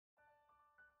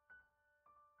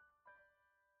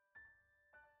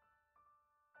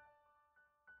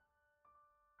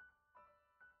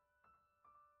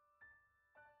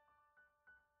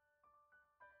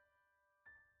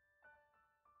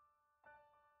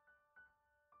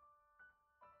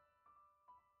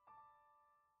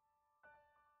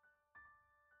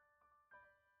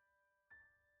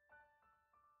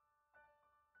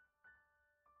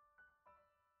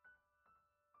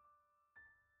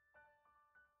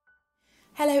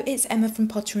Hello, it's Emma from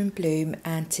Potter and Bloom,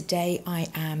 and today I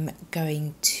am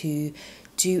going to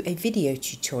do a video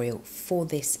tutorial for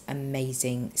this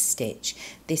amazing stitch.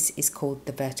 This is called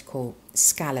the vertical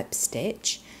scallop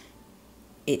stitch.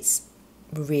 It's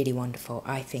really wonderful.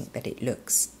 I think that it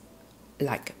looks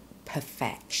like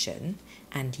perfection,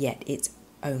 and yet it's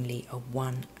only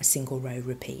a single row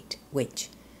repeat, which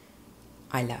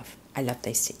I love. I love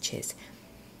those stitches.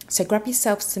 So grab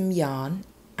yourself some yarn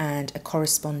and a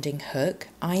corresponding hook.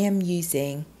 I am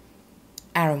using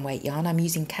Aran weight yarn. I'm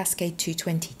using Cascade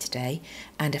 220 today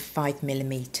and a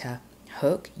 5mm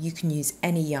hook. You can use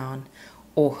any yarn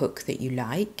or hook that you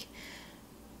like.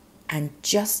 And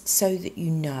just so that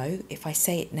you know, if I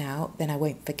say it now, then I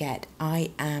won't forget, I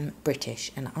am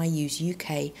British and I use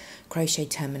UK crochet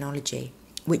terminology,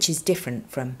 which is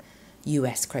different from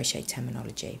US crochet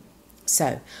terminology.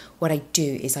 So what I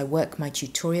do is I work my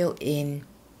tutorial in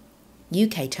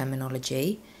UK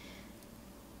terminology,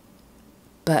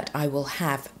 but I will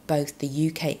have both the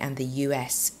UK and the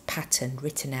US pattern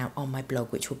written out on my blog,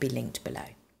 which will be linked below.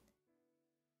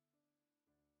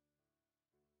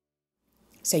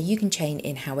 So you can chain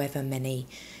in however many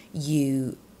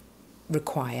you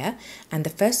require. And the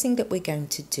first thing that we're going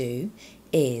to do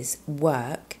is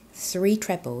work 3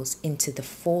 trebles into the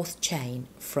 4th chain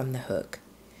from the hook.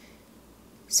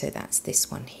 So that's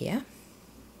this one here.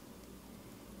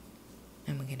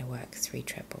 And we're going to work 3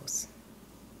 trebles.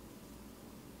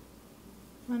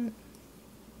 1,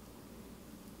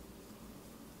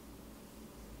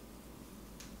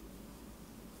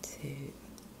 2,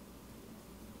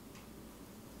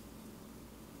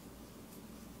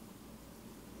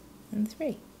 and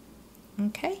 3.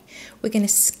 Okay, we're going to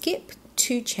skip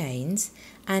 2 chains,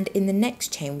 and in the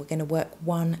next chain we're going to work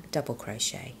 1 double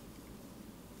crochet.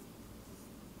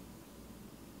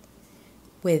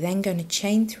 We're then going to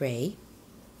chain 3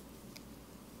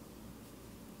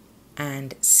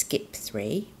 and skip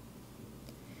 3,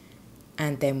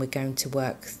 and then we're going to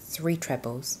work 3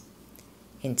 trebles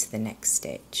into the next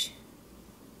stitch.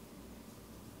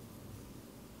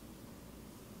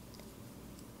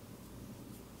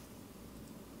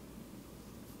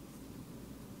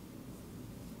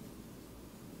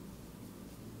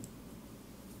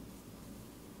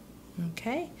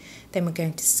 Okay, then we're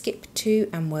going to skip 2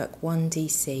 and work 1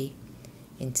 DC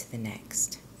into the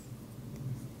next.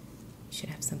 You should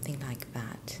have something like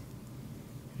that.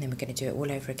 And then we're going to do it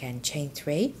all over again. Chain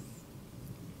 3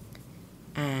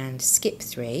 and skip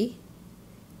 3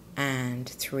 and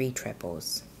 3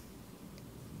 trebles.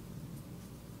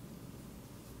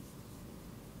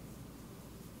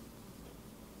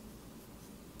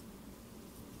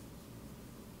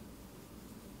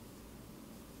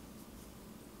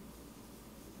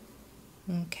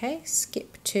 Okay,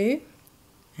 skip 2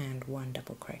 and 1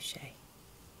 double crochet.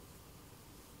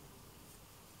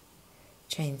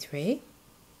 Chain 3,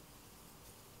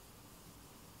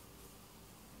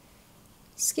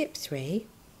 skip 3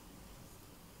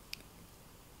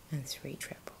 and 3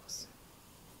 trebles.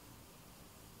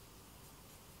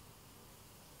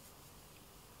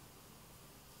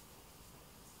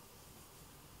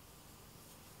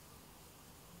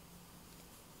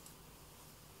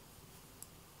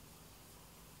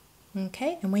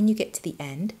 Okay, and when you get to the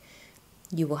end,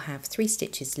 you will have 3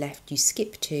 stitches left. You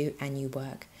skip 2 and you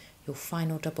work your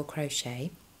final double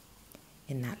crochet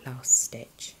in that last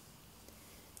stitch.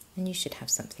 And you should have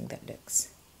something that looks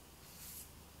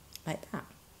like that.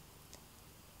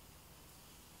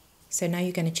 So now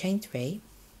you're going to chain 3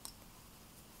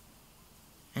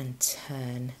 and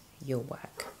turn your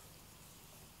work.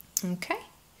 Okay,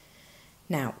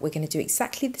 now we're going to do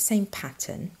exactly the same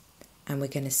pattern, and we're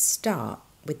going to start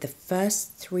with the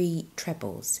first 3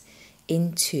 trebles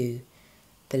into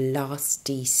the last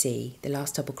DC, the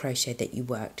last double crochet that you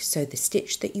worked. So the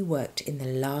stitch that you worked in the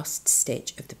last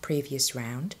stitch of the previous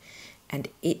round, and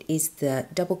it is the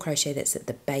double crochet that's at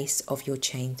the base of your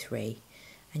chain 3,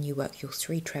 and you work your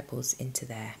 3 trebles into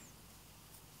there.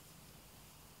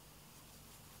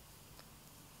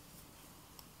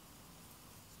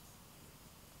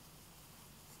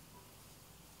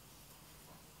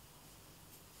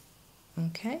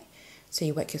 Okay, so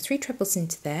you work your 3 trebles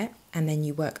into there, and then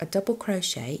you work a double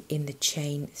crochet in the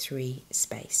chain 3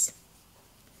 space.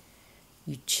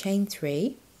 You chain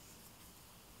 3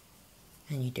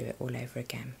 and you do it all over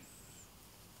again.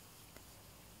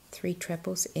 3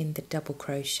 trebles in the double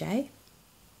crochet,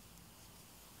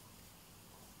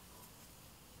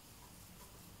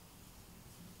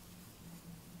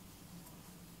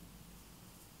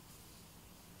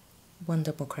 one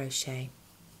double crochet,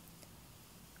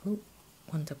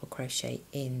 1 double crochet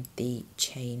in the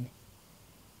chain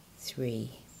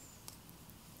 3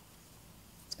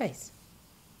 space,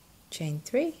 chain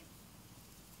 3,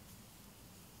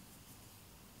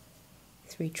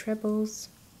 3 trebles,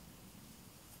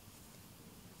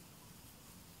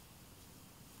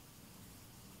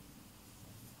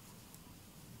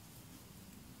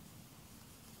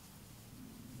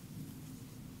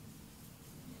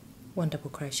 one double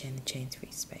crochet in the chain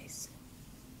 3 space,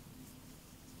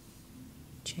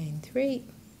 chain 3,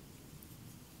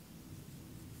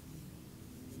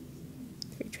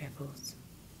 3 trebles,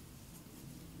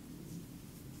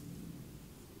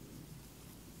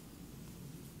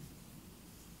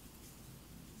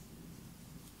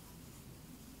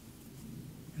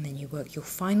 and then you work your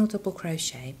final double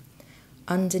crochet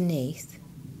underneath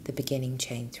the beginning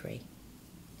chain 3,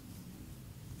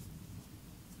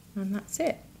 and that's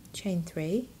it. Chain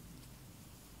 3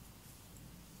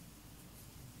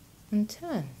 and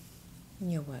turn,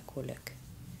 and your work will look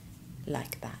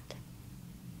like that.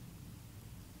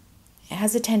 It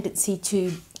has a tendency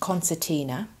to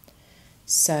concertina,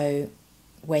 so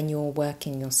when you're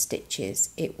working your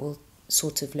stitches it will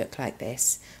sort of look like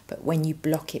this, but when you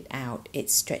block it out it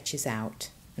stretches out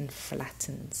and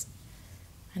flattens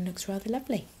and looks rather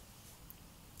lovely.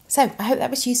 So I hope that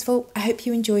was useful, I hope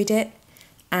you enjoyed it,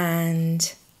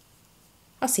 and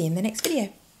I'll see you in the next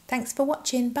video. Thanks for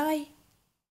watching, bye!